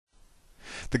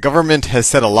the government has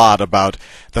said a lot about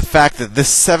the fact that this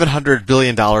 $700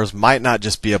 billion might not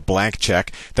just be a blank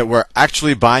check, that we're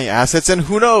actually buying assets, and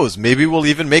who knows, maybe we'll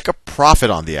even make a profit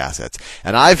on the assets.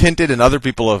 And I've hinted, and other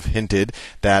people have hinted,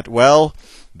 that, well,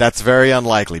 that's very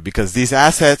unlikely, because these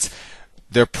assets,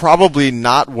 they're probably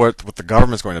not worth what the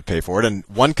government's going to pay for it. And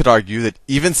one could argue that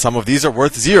even some of these are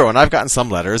worth zero. And I've gotten some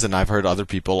letters, and I've heard other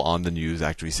people on the news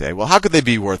actually say, well, how could they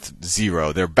be worth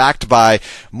zero? They're backed by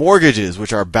mortgages,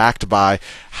 which are backed by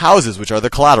houses, which are the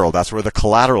collateral. That's where the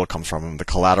collateral comes from, the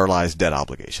collateralized debt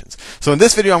obligations. So in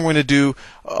this video, I'm going to do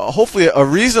hopefully a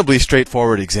reasonably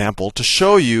straightforward example to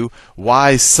show you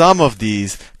why some of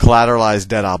these collateralized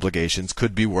debt obligations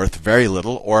could be worth very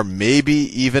little or maybe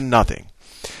even nothing.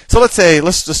 So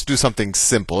let's just do something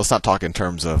simple. Let's not talk in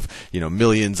terms of,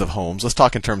 millions of homes. Let's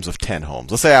talk in terms of 10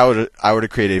 homes. Let's say I were to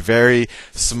create a very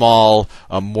small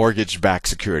mortgage-backed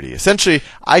security. Essentially,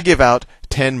 I give out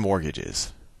 10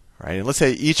 mortgages, right? And let's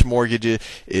say each mortgage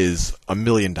is $1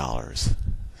 million. Let's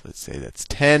say that's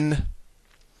 10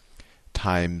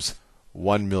 times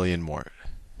 1 million more.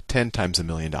 10 times $1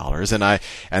 million,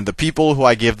 and the people who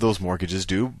I give those mortgages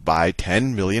do buy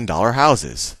 $10 million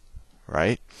houses,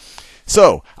 right?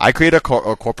 So I create a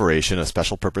corporation, a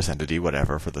special purpose entity,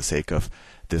 whatever, for the sake of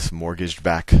this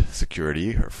mortgage-backed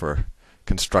security, or for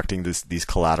constructing these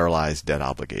collateralized debt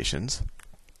obligations.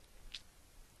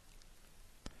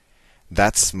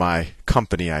 That's my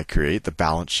company I create, the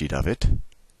balance sheet of it.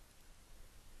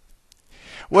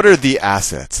 What are the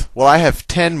assets? Well, I have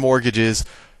 10 mortgages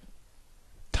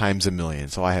times $1 million.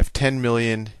 So I have 10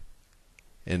 million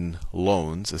in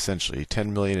loans, essentially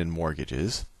 10 million in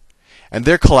mortgages. And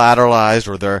they're collateralized,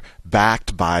 or they're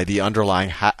backed by the underlying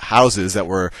houses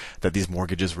that these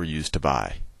mortgages were used to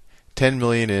buy. 10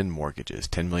 million in mortgages,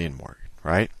 10 million mortgage,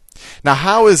 right? Now,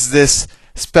 how is this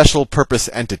special purpose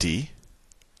entity,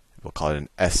 we'll call it an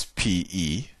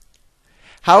SPE,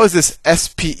 how is this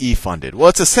SPE funded? Well,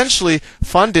 it's essentially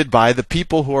funded by the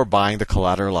people who are buying the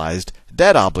collateralized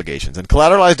debt obligations. And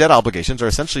collateralized debt obligations are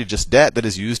essentially just debt that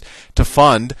is used to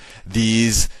fund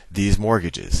these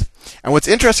mortgages. And what's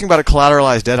interesting about a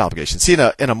collateralized debt obligation, see,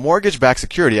 in a mortgage-backed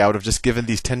security, I would have just given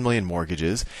these 10 million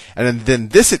mortgages, and then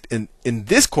in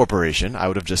this corporation, I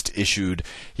would have just issued,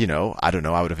 I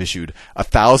would have issued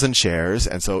 1,000 shares,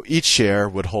 and so each share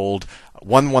would hold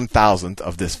 1/1000th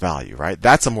of this value, right?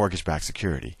 That's a mortgage-backed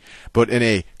security. But in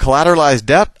a collateralized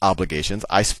debt obligations,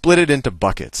 I split it into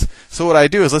buckets. So what I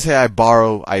do is, let's say I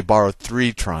borrow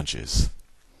 3 tranches.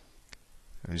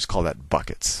 I just call that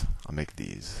buckets. I'll make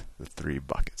these the 3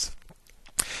 buckets.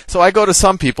 So I go to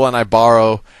some people and I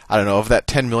borrow, of that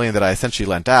 10 million that I essentially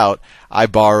lent out, I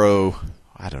borrow,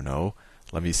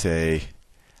 let me say,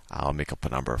 I'll make up a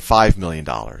number, $5 million.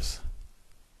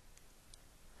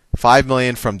 5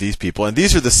 million from these people, and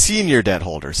these are the senior debt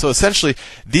holders. So essentially,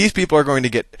 these people are going to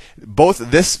get, both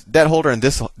this debt holder and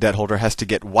this debt holder has to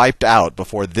get wiped out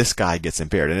before this guy gets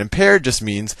impaired. And impaired just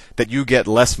means that you get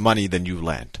less money than you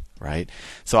lent, right?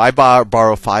 So I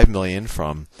borrow 5 million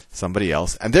from somebody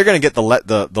else, and they're going to get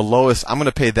the lowest. I'm going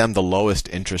to pay them the lowest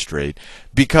interest rate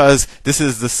because this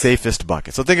is the safest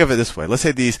bucket. So think of it this way: let's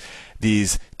say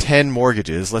these 10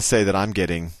 mortgages. Let's say that I'm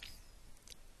getting,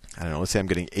 let's say I'm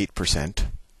getting 8%.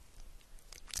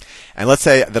 And let's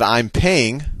say that I'm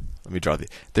paying,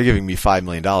 they're giving me $5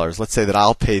 million. Let's say that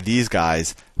I'll pay these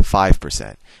guys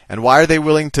 5%. And why are they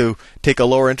willing to take a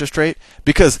lower interest rate?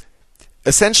 Because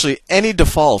essentially any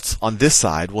defaults on this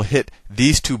side will hit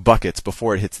these 2 buckets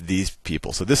before it hits these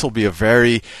people. So this will be a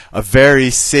very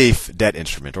safe debt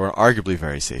instrument, or an arguably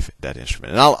very safe debt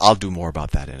instrument. And I'll do more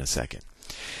about that in a second.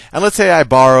 And let's say I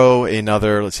borrow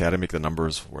another, let's see how to make the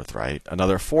numbers worth right,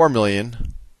 another 4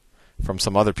 million from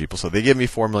some other people. So they give me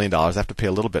 $4 million. I have to pay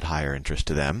a little bit higher interest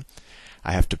to them.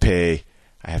 I have to pay,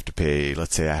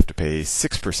 let's say I have to pay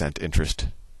 6% interest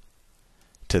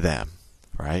to them,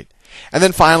 right? And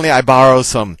then finally I borrow let's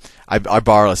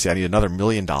see, I need another $1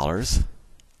 million.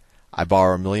 I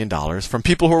borrow $1 million from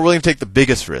people who are willing to take the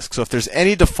biggest risk. So if there's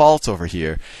any defaults over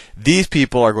here, these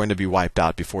people are going to be wiped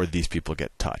out before these people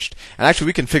get touched. And actually,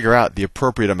 we can figure out the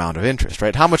appropriate amount of interest,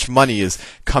 right? How much money is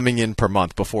coming in per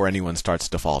month before anyone starts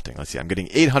defaulting? Let's see, I'm getting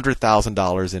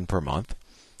 $800,000 in per month.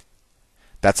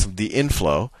 That's the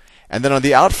inflow. And then on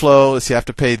the outflow, let's see, I have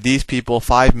to pay these people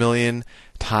 5 million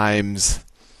times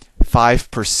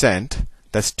 5%.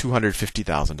 That's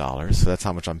 $250,000. So that's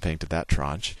how much I'm paying to that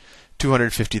tranche.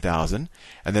 250,000,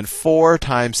 and then 4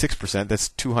 times 6%, that's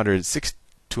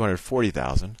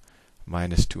 240,000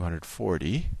 minus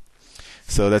 240.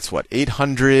 So that's what,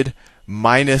 800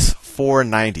 minus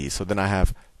 490. So then I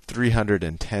have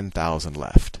 310,000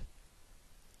 left.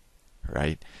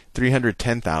 right?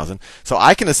 310,000. So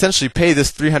I can essentially pay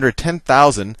this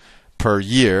 310,000 per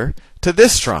year to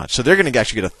this tranche. So they're going to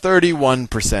actually get a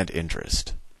 31%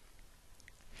 interest.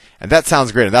 And that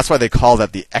sounds great. And that's why they call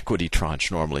that the equity tranche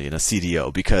normally in a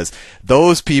CDO, because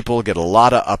those people get a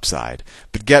lot of upside.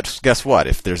 But guess what?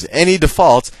 If there's any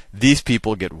defaults, these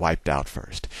people get wiped out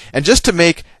first. And just to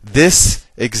make this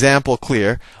example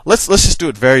clear, let's just do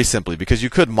it very simply, because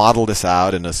you could model this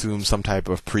out and assume some type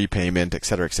of prepayment, et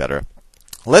cetera, et cetera.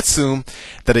 Let's assume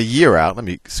that a year out, let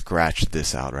me scratch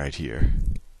this out right here.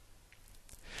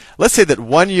 Let's say that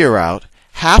 1 year out,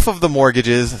 half of the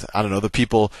mortgages, I don't know, the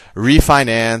people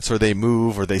refinance or they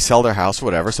move or they sell their house or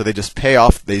whatever, so they just pay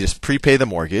off, they just prepay the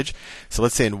mortgage. So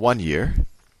let's say in 1 year,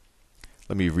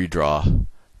 let me redraw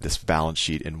this balance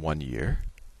sheet in 1 year.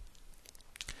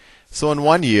 So in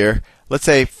 1 year, let's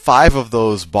say 5 of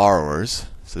those borrowers,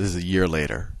 so this is a year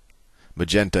later.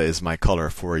 Magenta is my color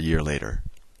for a year later.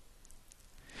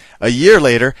 A year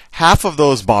later, half of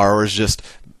those borrowers just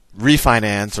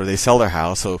refinance or they sell their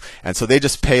house, so they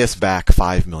just pay us back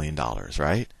 $5 million,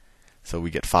 right? So we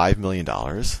get $5 million.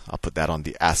 I'll put that on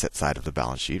the asset side of the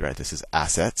balance sheet, right? This is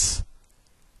assets,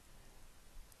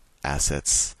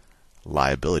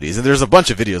 liabilities. And there's a bunch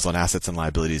of videos on assets and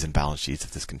liabilities and balance sheets if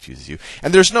this confuses you.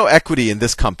 And there's no equity in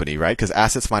this company, right? Because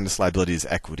assets minus liability is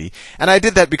equity. And I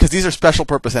did that because these are special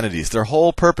purpose entities. Their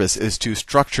whole purpose is to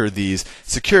structure these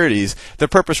securities. Their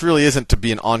purpose really isn't to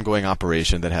be an ongoing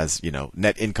operation that has,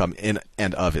 net income in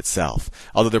and of itself.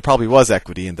 Although there probably was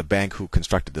equity, and the bank who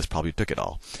constructed this probably took it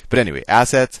all. But anyway,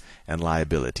 assets and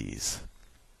liabilities.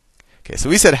 Okay, so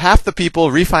we said half the people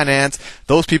refinance.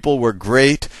 Those people were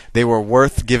great. They were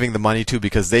worth giving the money to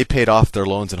because they paid off their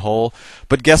loans in whole.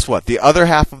 But guess what? The other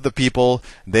half of the people,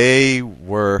 the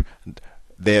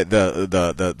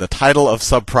title of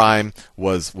subprime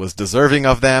was deserving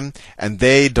of them, and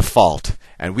they default,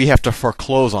 and we have to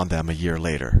foreclose on them a year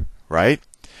later, right?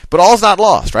 But all's not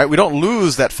lost, right? We don't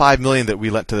lose that $5 million that we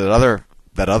lent to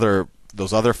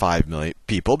those other 5 million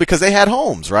people because they had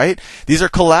homes, right? These are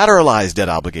collateralized debt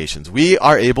obligations. We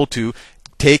are able to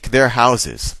take their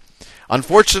houses.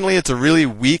 Unfortunately, it's a really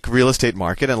weak real estate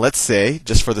market, and let's say,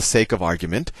 just for the sake of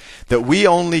argument, that we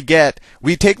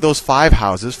take those 5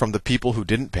 houses from the people who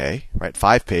didn't pay, right?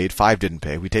 5 paid, 5 didn't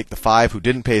pay. We take the 5 who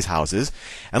didn't pay's houses,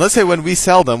 and let's say when we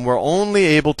sell them, we're only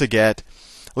able to get,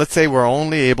 I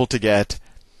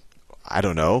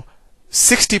don't know,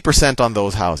 60% on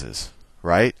those houses,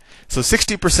 right? So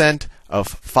 60% of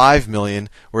 5 million,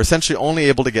 we're essentially only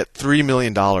able to get $3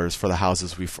 million for the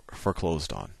houses we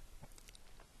foreclosed on.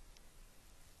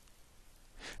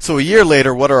 So a year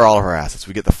later, what are all of our assets?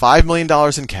 We get the $5 million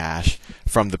in cash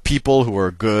from the people who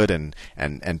are good and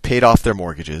paid off their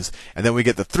mortgages, and then we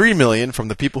get the $3 million from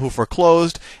the people who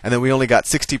foreclosed, and then we only got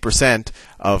 60%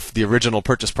 of the original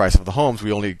purchase price of the homes.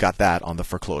 We only got that on the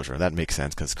foreclosure. That makes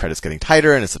sense because credit's getting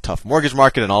tighter and it's a tough mortgage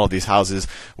market, and all of these houses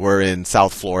were in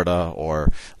South Florida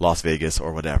or Las Vegas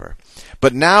or whatever.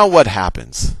 But now what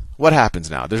happens? What happens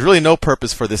now? There's really no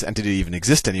purpose for this entity to even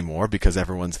exist anymore because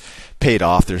everyone's paid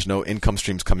off. There's no income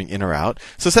streams coming in or out.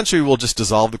 So essentially, we'll just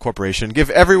dissolve the corporation, give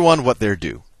everyone what they're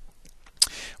due.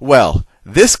 Well,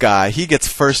 this guy, he gets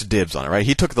first dibs on it, right?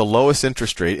 He took the lowest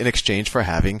interest rate in exchange for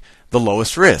having the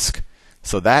lowest risk.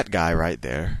 So that guy right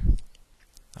there,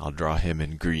 I'll draw him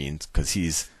in green because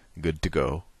he's good to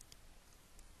go.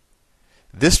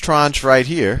 This tranche right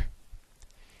here,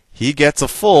 he gets a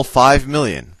full $5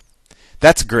 million.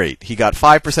 That's great. He got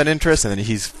 5% interest, and then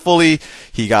he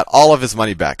got all of his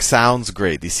money back. Sounds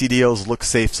great. These CDOs look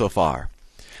safe so far.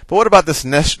 But what about this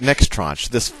next tranche,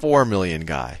 this $4 million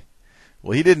guy?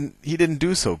 Well, he didn't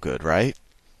do so good, right?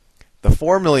 The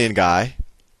 $4 million guy,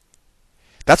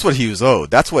 that's what he was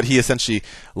owed. That's what he essentially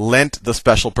lent the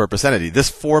special purpose entity, this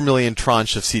 $4 million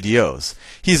tranche of CDOs.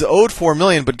 He's owed $4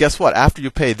 million, but guess what? After you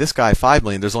pay this guy $5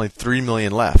 million, there's only $3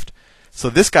 million left.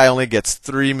 So this guy only gets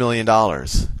 $3 million.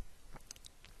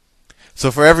 So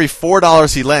for every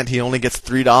 $4 he lent, he only gets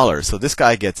 $3. So this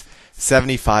guy gets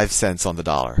 75 cents on the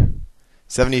dollar.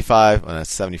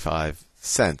 75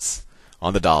 cents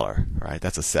on the dollar, right?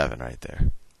 That's a 7 right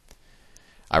there.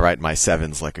 I write my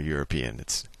 7s like a European.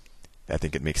 I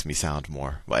think it makes me sound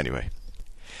more. Well, anyway.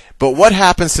 But what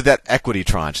happens to that equity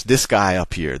tranche? This guy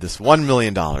up here, this $1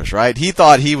 million, right? He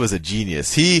thought he was a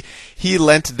genius. He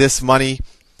lent this money,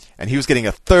 and he was getting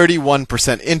a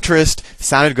 31% interest.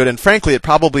 Sounded good, and frankly,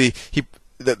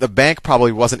 the bank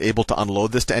probably wasn't able to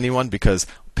unload this to anyone because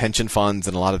pension funds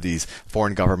and a lot of these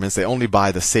foreign governments, they only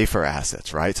buy the safer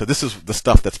assets, right? So this is the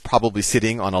stuff that's probably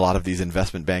sitting on a lot of these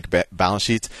investment bank balance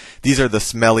sheets. These are the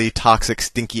smelly, toxic,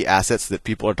 stinky assets that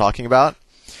people are talking about.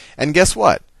 And guess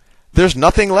what? there's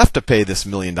nothing left to pay this $1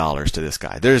 million to this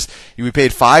guy. We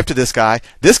paid 5 to this guy.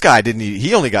 This guy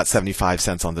he only got 75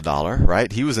 cents on the dollar,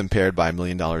 right? He was impaired by $1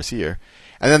 million here.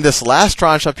 And then this last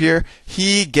tranche up here,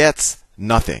 he gets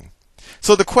nothing.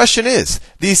 So the question is,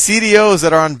 these CDOs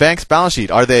that are on bank's balance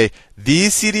sheet, are they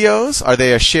these CDOs? Are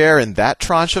they a share in that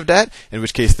tranche of debt? In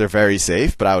which case they're very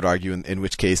safe, but I would argue in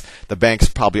which case the banks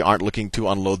probably aren't looking to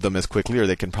unload them as quickly, or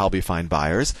they can probably find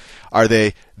buyers. Are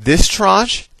they this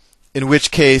tranche? In which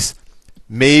case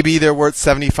maybe they're worth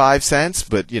 75 cents,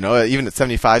 but even at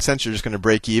 75 cents you're just going to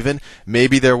break even.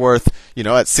 Maybe they're worth,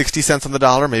 at 60 cents on the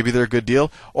dollar, maybe they're a good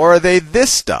deal. Or are they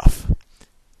this stuff?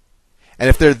 And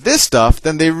if they're this stuff,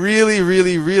 then they really,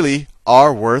 really, really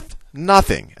are worth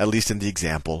nothing, at least in the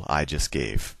example I just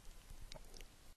gave.